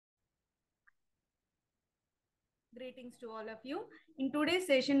Greetings to all of you. In today's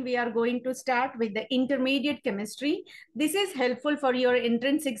session, we are going to start with the intermediate chemistry. This is helpful for your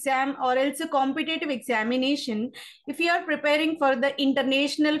entrance exam or else a competitive examination. If you are preparing for the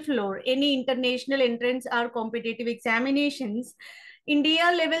international floor, any international entrance or competitive examinations,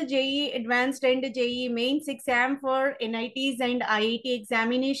 India level JEE Advanced and JEE Mains exam for NITs and IIT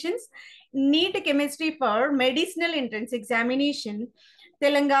examinations, NEET Chemistry for medicinal entrance examination,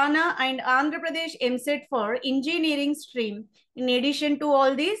 Telangana and Andhra Pradesh EAMCET for engineering stream. In addition to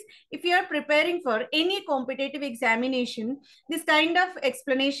all these, if you are preparing for any competitive examination, this kind of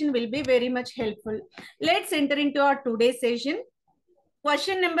explanation will be very much helpful. Let's enter into our today's session.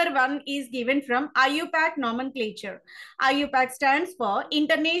 Question number 1 is given from IUPAC nomenclature. IUPAC stands for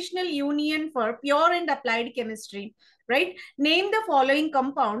International Union for Pure and Applied Chemistry, right? Name the following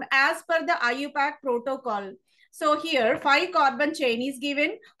compound as per the IUPAC protocol. So here 5 carbon chain is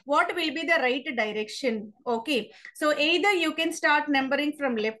given. What will be the right direction? Okay. So either you can start numbering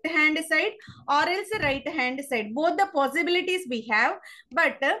from left hand side or else the right hand side. Both the possibilities we have,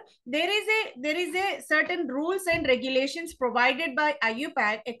 but there is a certain rules and regulations provided by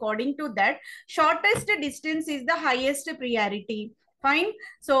IUPAC. According to that, shortest distance is the highest priority. Fine.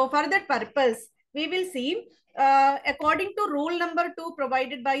 So for that purpose, we will see according to rule number 2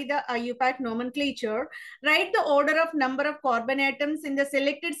 provided by the IUPAC nomenclature, write the order of number of carbon atoms in the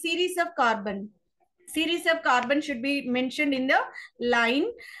selected series of carbon. Series of carbon should be mentioned in the line.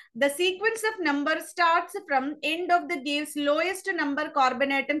 The sequence of number starts from end of the gives lowest number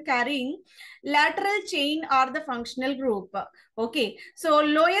carbon atom carrying lateral chain or the functional group. Okay, so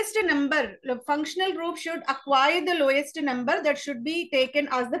lowest number, functional group should acquire the lowest number that should be taken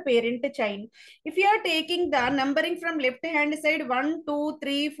as the parent chain. If you are taking the numbering from left hand side, 1, 2,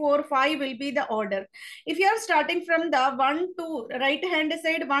 3, 4, 5 will be the order. If you are starting from the 1 to right hand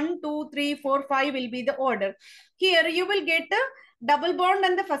side, 1, 2, 3, 4, 5 will be the order. Here you will get a double bond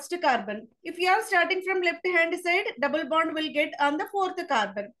on the first carbon. If you are starting from left hand side, double bond will get on the fourth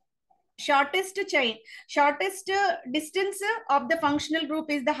carbon. Shortest chain, shortest distance of the functional group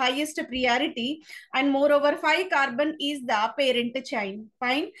is the highest priority, and moreover 5 carbon is the parent chain.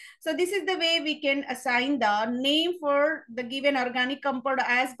 Fine. So this is the way we can assign the name for the given organic compound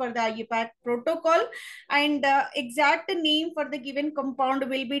as per the IUPAC protocol, and the exact name for the given compound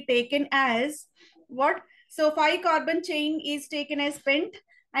will be taken as what? So 5 carbon chain is taken as pent,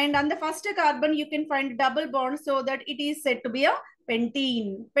 and on the first carbon you can find double bond, so that it is said to be a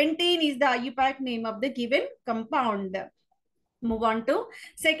pentene. Pentene is the IUPAC name of the given compound. Move on to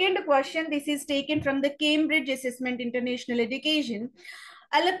second question. This is taken from the Cambridge Assessment International Education.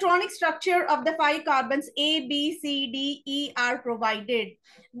 Electronic structure of the 5 carbons A, B, C, D, E are provided.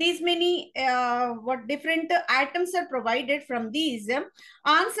 These many what different atoms are provided from these. Answer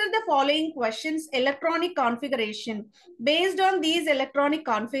the following questions. Electronic configuration. Based on these electronic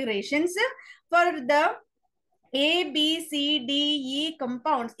configurations, for the A, B, C, D, E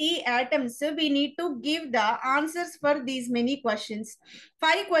compounds, E atoms, we need to give the answers for these many questions.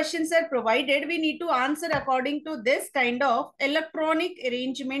 5 questions are provided. We need to answer according to this kind of electronic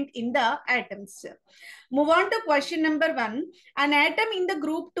arrangement in the atoms. Move on to question number 1. An atom in the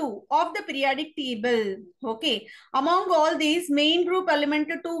group 2 of the periodic table. Okay. Among all these, main group element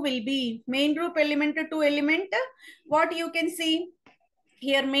 2 will be, main group element 2 element, what you can see?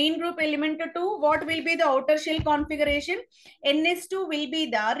 Here main group element 2, what will be the outer shell configuration? NS2 will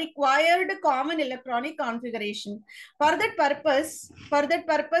be the required common electronic configuration. For that purpose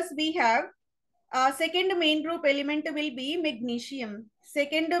we have second main group element will be magnesium.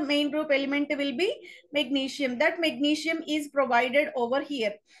 Second main group element will be magnesium. That magnesium is provided over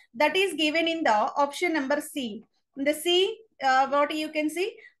here. That is given in the option number C. In the C, what you can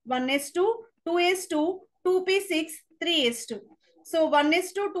see? 1s2, 2s2, 2p6, 3s2. So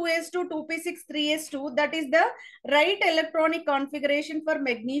 1s2, 2s2, 2p6, 3s2, that is the right electronic configuration for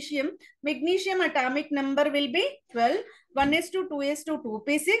magnesium. Magnesium atomic number will be 12. 1s2, 2s2,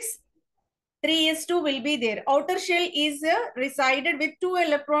 2p6, 3s2 will be there. Outer shell is resided with 2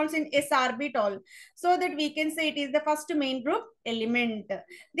 electrons in s orbital, so that we can say it is the first main group element.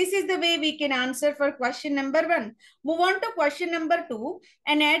 This is the way we can answer for question number 1. Move on to question number 2.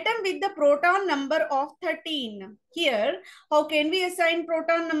 An atom with the proton number of 13. Here, how can we assign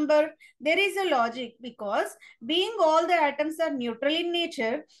proton number? There is a logic, because being all the atoms are neutral in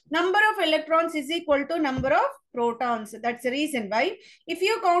nature, number of electrons is equal to number of protons. That's the reason why if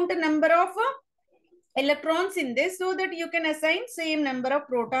you count the number of electrons in this, so that you can assign same number of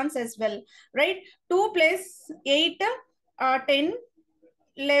protons as well, right? 2 plus 8, 10,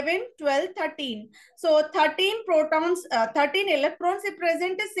 11, 12, 13. So 13 protons, 13 electrons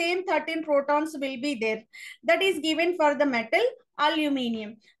present, same 13 protons will be there. That is given for the metal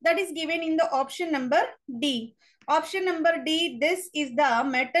aluminium. That is given in the option number D. Option number D, this is the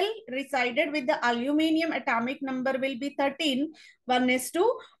metal resided with the aluminium atomic number will be 13. 1s2,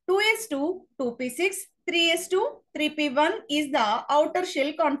 2s2, 2p6, 3s2, 3p1 is the outer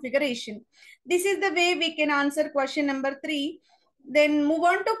shell configuration. This is the way we can answer question number 3. Then move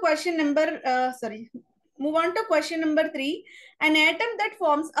on to question number, move on to question number 3. An atom that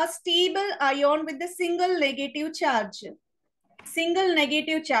forms a stable ion with a single negative charge. Single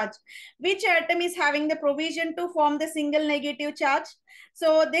negative charge. Which atom is having the provision to form the single negative charge?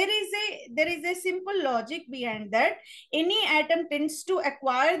 So there is a simple logic behind that. Any atom tends to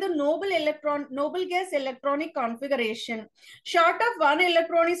acquire the noble gas electronic configuration. Short of one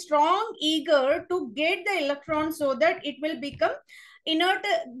electron is strong, eager to get the electron so that it will become inert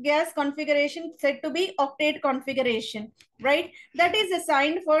gas configuration said to be octet configuration, right? That is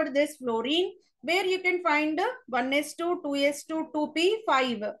assigned for this fluorine, where you can find 1s2, 2s2,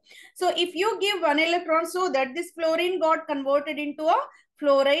 2p5. So if you give one electron, so that this fluorine got converted into a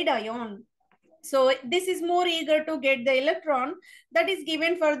fluoride ion. So this is more eager to get the electron. That is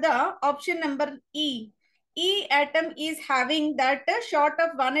given for the option number E. E atom is having that short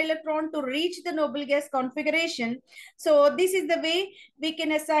of one electron to reach the noble gas configuration. So this is the way we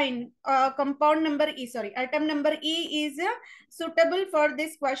can assign compound number E, sorry, atom number E is suitable for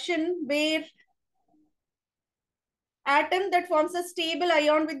this question, where atom that forms a stable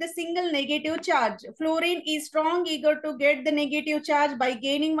ion with a single negative charge. Fluorine is strong, eager to get the negative charge by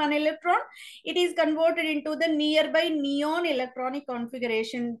gaining one electron. It is converted into the nearby neon electronic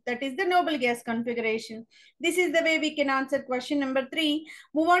configuration. That is the noble gas configuration. This is the way we can answer question number 3.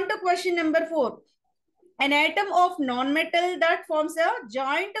 Move on to question number 4. An atom of non-metal that forms a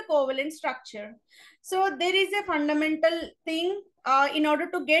joint covalent structure. So there is a fundamental thing. In order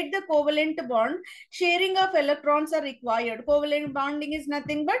to get the covalent bond, sharing of electrons are required. Covalent bonding is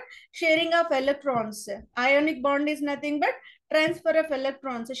nothing but sharing of electrons. Ionic bond is nothing but transfer of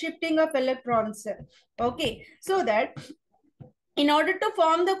electrons, shifting of electrons. Okay, so that in order to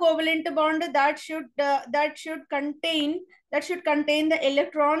form the covalent bond, that should contain the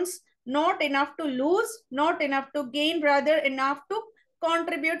electrons, not enough to lose, not enough to gain, rather enough to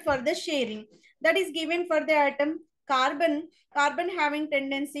contribute for the sharing. That is given for the atom carbon. Carbon having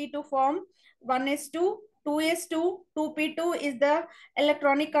tendency to form 1s2, 2s2, 2p2 is the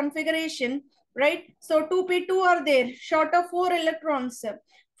electronic configuration, right? So 2p2 are there, short of 4 electrons.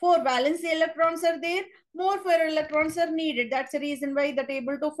 4 valency electrons are there, more 4 electrons are needed. That's the reason why that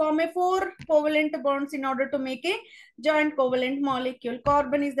able to form a 4 covalent bonds in order to make a joint covalent molecule.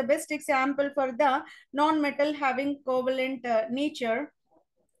 Carbon is the best example for the non-metal having covalent nature.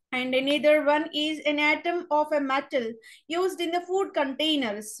 And another one is an atom of a metal used in the food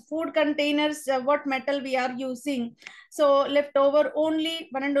containers. Food containers, what metal we are using. So leftover only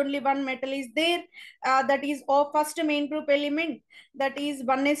one metal is there. That is of first main group element. That is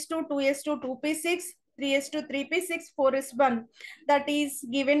 1s2, 2s2, 2p6. 3s2, 3p6, 4s1. That is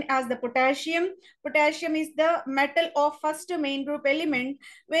given as the potassium. Potassium is the metal of first main group element,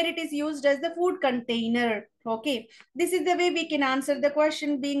 where it is used as the food container. Okay, this is the way we can answer the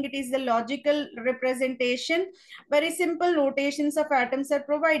question, being it is the logical representation. Very simple notations of atoms are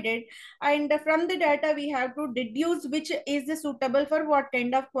provided, and from the data we have to deduce which is the suitable for what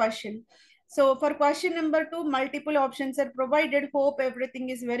kind of question. So for question number 2, multiple options are provided. Hope everything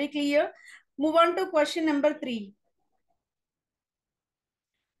is very clear. Move on to question number 3.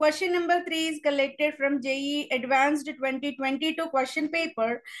 Question number 3 is collected from JEE Advanced 2022 question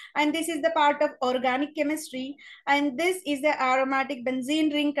paper, and this is the part of organic chemistry, and this is the aromatic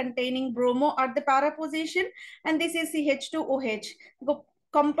benzene ring containing bromo at the para position, and this is CH2OH. The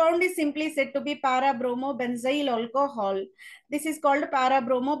compound is simply said to be para-bromobenzyl alcohol. This is called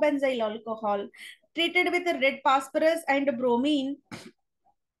para-bromobenzyl alcohol. Treated with red phosphorus and bromine.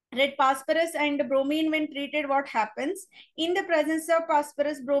 Red phosphorus and bromine, when treated, what happens? In the presence of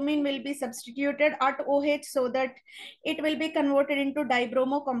phosphorus, bromine will be substituted at OH so that it will be converted into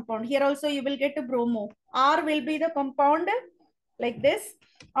dibromo compound. Here also you will get a bromo. R will be the compound like this.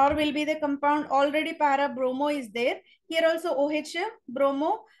 R will be the compound. Already para bromo is there. Here also OH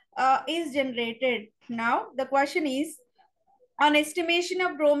bromo is generated. Now the question is, on estimation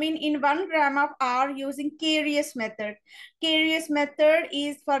of bromine in 1 gram of R using Carius method. Carius method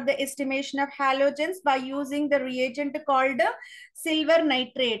is for the estimation of halogens by using the reagent called silver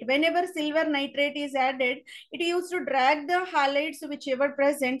nitrate. Whenever silver nitrate is added, it used to drag the halides whichever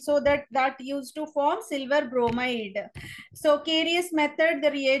present, so that used to form silver bromide. So Carius method,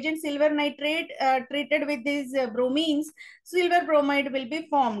 the reagent silver nitrate treated with these bromines, silver bromide will be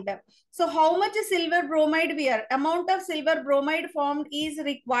formed. So how much silver bromide we are? Amount of silver bromide formed is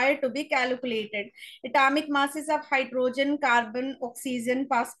required to be calculated. Atomic masses of hydrogen, carbon, oxygen,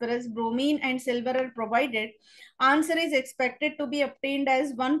 phosphorus, bromine and silver are provided. Answer is expected to be obtained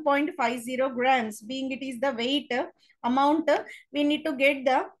as 1.50 grams. Being it is the weight amount, we need to get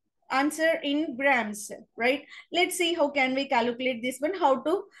the answer in grams, right? Let's see how can we calculate this one, how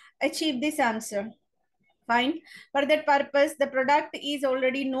to achieve this answer. Fine. For that purpose, the product is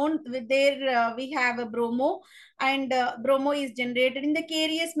already known. With there, we have a bromo, and bromo is generated in the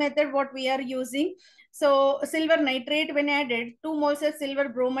Carius method. What we are using. So silver nitrate, when added, 2 moles of silver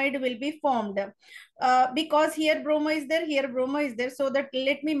bromide will be formed. Because here bromo is there, here bromo is there. So that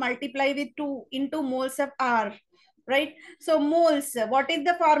let me multiply with 2 into moles of R. Right. So moles, what is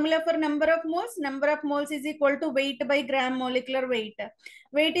the formula for number of moles? Number of moles is equal to weight by gram molecular weight.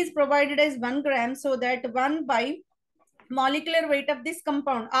 Weight is provided as 1 gram, so that 1 by molecular weight of this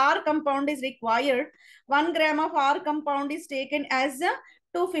compound, R compound is required. 1 gram of R compound is taken as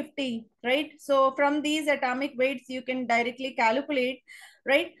 250, right? So from these atomic weights, you can directly calculate,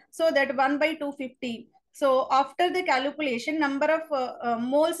 right? So that 1 by 250. So after the calculation, number of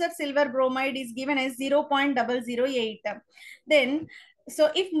moles of silver bromide is given as 0.008. Then, so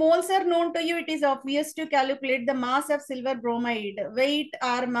if moles are known to you, it is obvious to calculate the mass of silver bromide. Weight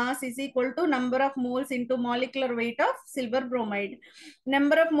or mass is equal to number of moles into molecular weight of silver bromide.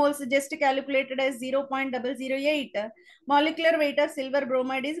 Number of moles just calculated as 0.008. Molecular weight of silver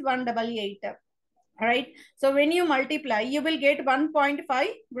bromide is 188. Right. So when you multiply, you will get 1.5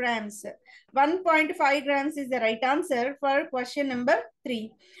 grams. 1.5 grams is the right answer for question number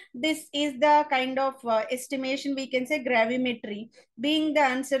 3. This is the kind of estimation, we can say gravimetry. Being the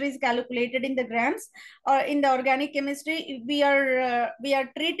answer is calculated in the grams, or in the organic chemistry, we are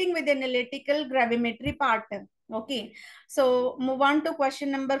treating with analytical gravimetry part. Okay. So move on to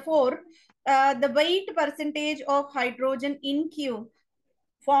question number 4. The weight percentage of hydrogen in Q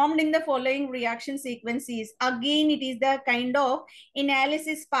formed in the following reaction sequences. Again, it is the kind of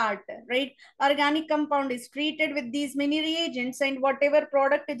analysis part, right? Organic compound is treated with these many reagents, and whatever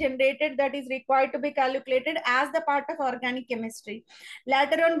product generated, that is required to be calculated as the part of organic chemistry.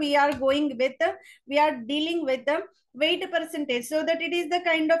 Later on, we are dealing with the weight percentage, so that it is the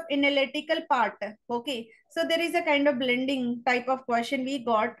kind of analytical part. Okay. So there is a kind of blending type of question we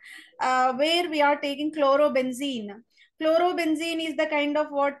got, where we are taking chlorobenzene. Chlorobenzene is the kind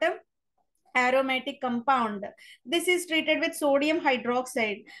of what? Aromatic compound. This is treated with sodium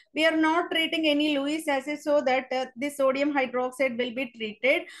hydroxide. We are not treating any Lewis acid, so that this sodium hydroxide will be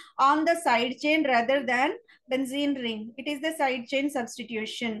treated on the side chain rather than benzene ring. It is the side chain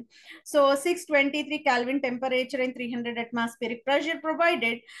substitution. So 623 Kelvin temperature and 300 atmospheric pressure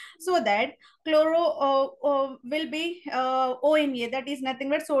provided, so that chloro will be ONA, that is nothing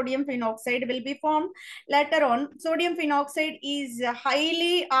but sodium phenoxide will be formed. Later on, sodium phenoxide is a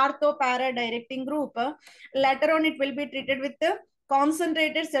highly ortho-para directing group. Later on, it will be treated with the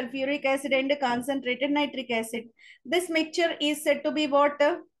concentrated sulfuric acid and concentrated nitric acid. This mixture is said to be what?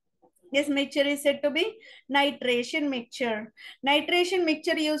 This mixture is said to be nitration mixture. Nitration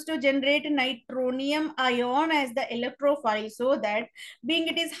mixture used to generate nitronium ion as the electrophile, so that being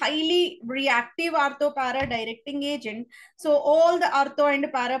it is highly reactive ortho-para directing agent, so all the ortho and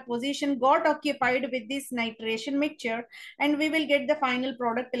para position got occupied with this nitration mixture, and we will get the final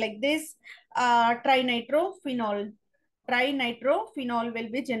product like this, trinitrophenol. Trinitrophenol will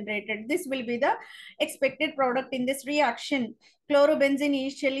be generated. This will be the expected product in this reaction. Chlorobenzene,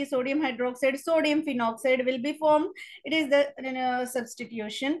 initially sodium hydroxide, sodium phenoxide will be formed. It is the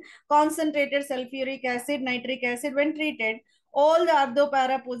substitution. Concentrated sulfuric acid, nitric acid, when treated, all the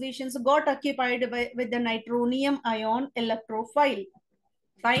ortho-para positions got occupied with the nitronium ion electrophile.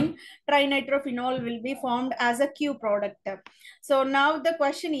 Fine. Trinitrophenol will be formed as a Q product. So now the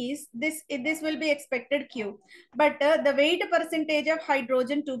question is, this will be expected Q, but the weight percentage of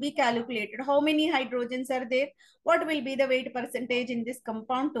hydrogen to be calculated. How many hydrogens are there? What will be the weight percentage in this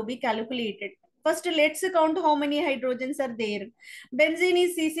compound to be calculated? First, let's count how many hydrogens are there. Benzene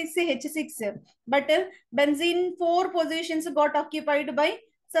is C6H6, but benzene 4 positions got occupied by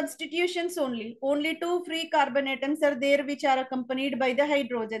Substitutions only. Only two free carbon atoms are there which are accompanied by the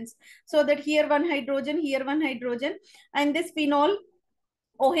hydrogens. So that here one hydrogen, here one hydrogen, and this phenol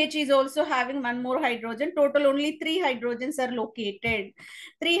OH is also having one more hydrogen. Total only three hydrogens are located.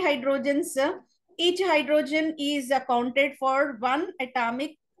 Three hydrogens, each hydrogen is accounted for one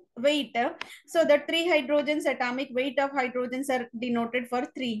atomic weight. So the three hydrogens, atomic weight of hydrogens are denoted for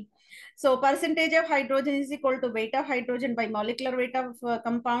 3. So percentage of hydrogen is equal to weight of hydrogen by molecular weight of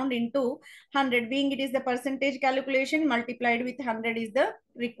compound into 100, being it is the percentage calculation multiplied with 100 is the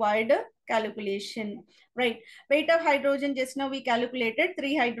required calculation, right? Weight of hydrogen, just now we calculated,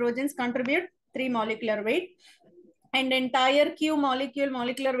 3 hydrogens contribute 3 molecular weight, and entire Q molecule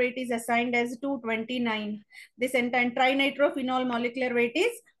molecular weight is assigned as 229. This entire trinitrophenol molecular weight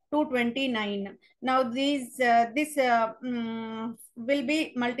is 229. Now this will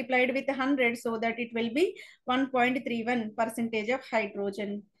be multiplied with 100, so that it will be 1.31 percentage of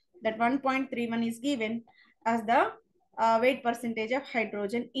hydrogen. That 1.31 is given as the weight percentage of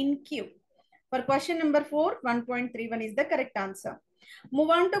hydrogen in Q. For question number 4, 1.31 is the correct answer. Move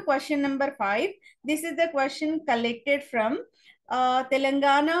on to question number 5. This is the question collected from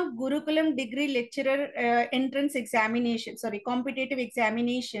Telangana Gurukulam Degree Lecturer Entrance Examination, competitive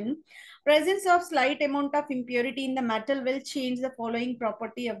examination. Presence of slight amount of impurity in the metal will change the following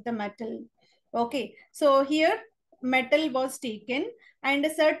property of the metal. Okay, so here metal was taken and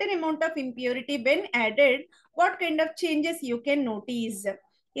a certain amount of impurity when added, what kind of changes you can notice?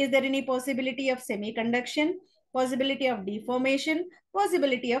 Is there any possibility of semiconduction, possibility of deformation,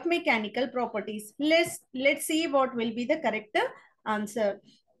 possibility of mechanical properties? Let's see what will be the correct answer.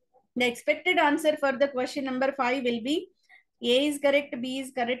 The expected answer for the question number 5 will be A is correct, B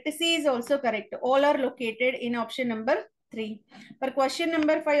is correct, C is also correct. All are located in option number 3. For question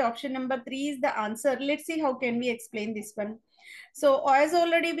number 5, option number 3 is the answer. Let's see how can we explain this one. So as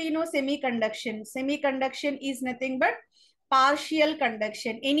already we know, semiconduction. Semiconduction is nothing but partial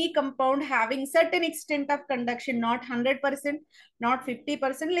conduction. Any compound having certain extent of conduction, not 100%, not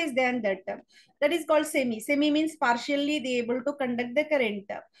 50%, less than that. That is called semi. Semi means partially they able to conduct the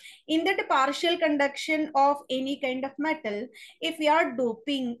current. In that partial conduction of any kind of metal, if we are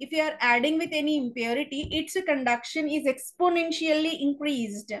doping, if we are adding with any impurity, its conduction is exponentially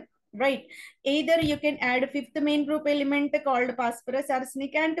increased. Right, either you can add fifth main group element called phosphorus,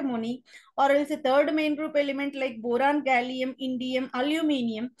 arsenic, antimony, or else a third main group element like boron, gallium, indium,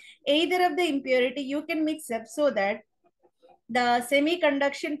 aluminium. Either of the impurity you can mix up so that the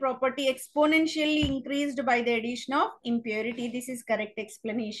semiconduction property exponentially increased by the addition of impurity. This is correct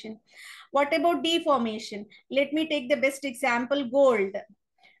explanation. What about deformation? Let me take the best example, gold.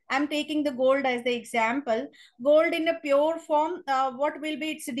 I'm taking the gold as the example. Gold in a pure form, what will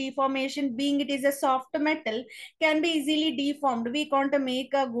be its deformation? Being it is a soft metal, can be easily deformed. We can't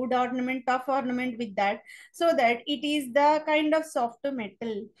make a good ornament, tough ornament with that, so that it is the kind of soft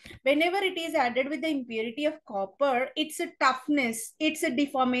metal. Whenever it is added with the impurity of copper, its toughness, its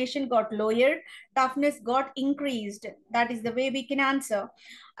deformation got lowered, toughness got increased. That is the way we can answer.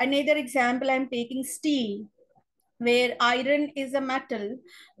 Another example, I'm taking steel, where iron is a metal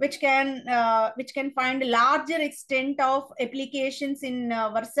which can find larger extent of applications in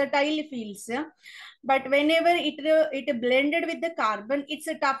versatile fields, but whenever it blended with the carbon, its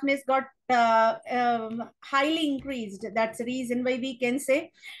toughness got highly increased. That's the reason why we can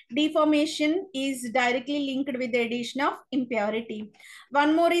say deformation is directly linked with the addition of impurity.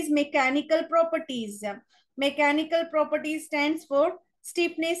 One more is mechanical properties. Mechanical properties stands for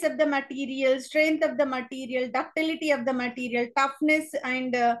stiffness of the material, strength of the material, ductility of the material, toughness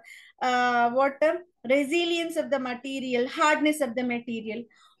and resilience of the material, hardness of the material.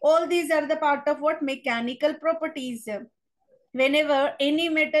 All these are the part of what mechanical properties. Whenever any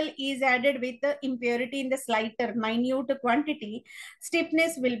metal is added with the impurity in the slighter minute quantity,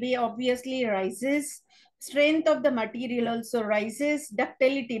 stiffness will be obviously rises. Strength of the material also rises.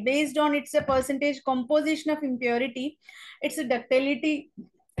 Ductility, based on its a percentage composition of impurity, its ductility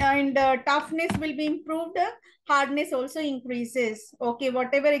and toughness will be improved. Hardness also increases. Okay,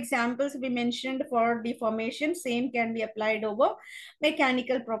 whatever examples we mentioned for deformation, same can be applied over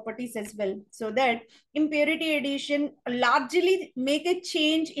mechanical properties as well. So that impurity addition largely make a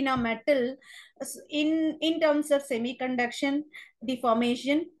change in a metal in terms of semiconduction,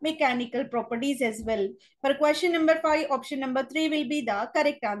 deformation, mechanical properties as well. For question number 5, option number 3 will be the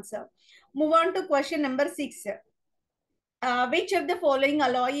correct answer. Move on to question number 6. Which of the following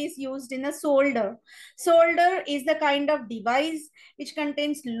alloy is used in a solder? Solder is the kind of device which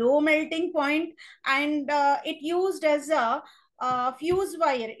contains low melting point, and it used as a fuse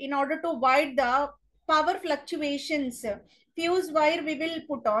wire in order to avoid the power fluctuations. fuse wire we will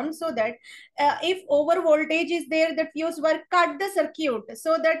put on, so that if over voltage is there, that fuse wire cut the circuit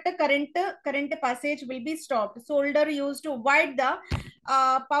so that the current passage will be stopped. Solder used to avoid the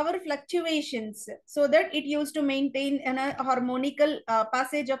power fluctuations, so that it used to maintain a harmonical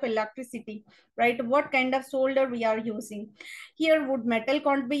passage of electricity, right? What kind of solder we are using here? Wood metal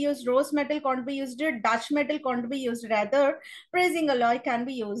can't be used, rose metal can't be used, Dutch metal can't be used, rather pressing alloy can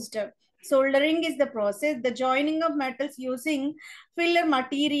be used. Soldering is the process, the joining of metals using filler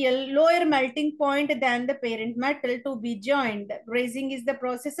material lower melting point than the parent metal to be joined. Brazing is the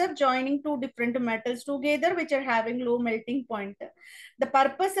process of joining two different metals together which are having low melting point. The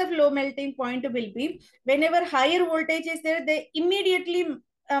purpose of low melting point will be whenever higher voltage is there, they immediately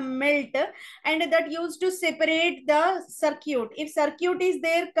melt, and that used to separate the circuit. If circuit is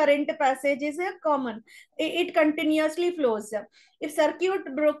there, current passage is common. It continuously flows. If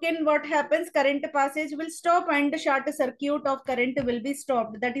circuit broken, what happens? Current passage will stop and the short circuit of current will be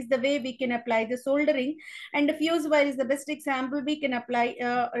stopped. That is the way we can apply the soldering. And the fuse wire is the best example. We can apply,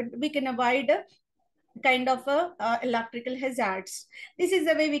 we can avoid kind of electrical hazards. This is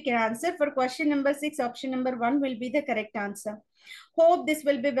the way we can answer. For question number 6, option number 1 will be the correct answer. Hope this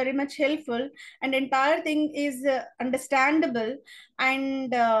will be very much helpful, and entire thing is understandable,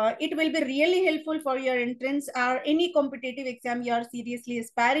 and it will be really helpful for your entrance or any competitive exam you are seriously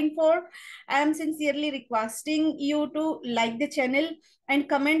aspiring for. I am sincerely requesting you to like the channel and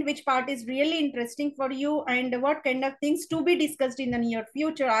comment which part is really interesting for you and what kind of things to be discussed in the near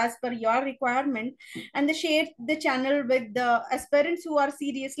future as per your requirement, and share the channel with the aspirants who are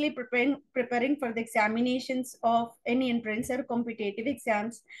seriously preparing for the examinations of any entrance or competitive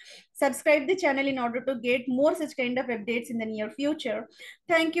exams. Subscribe the channel in order to get more such kind of updates in the near future.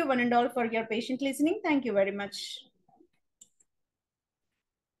 Thank you one and all for your patient listening. Thank you very much.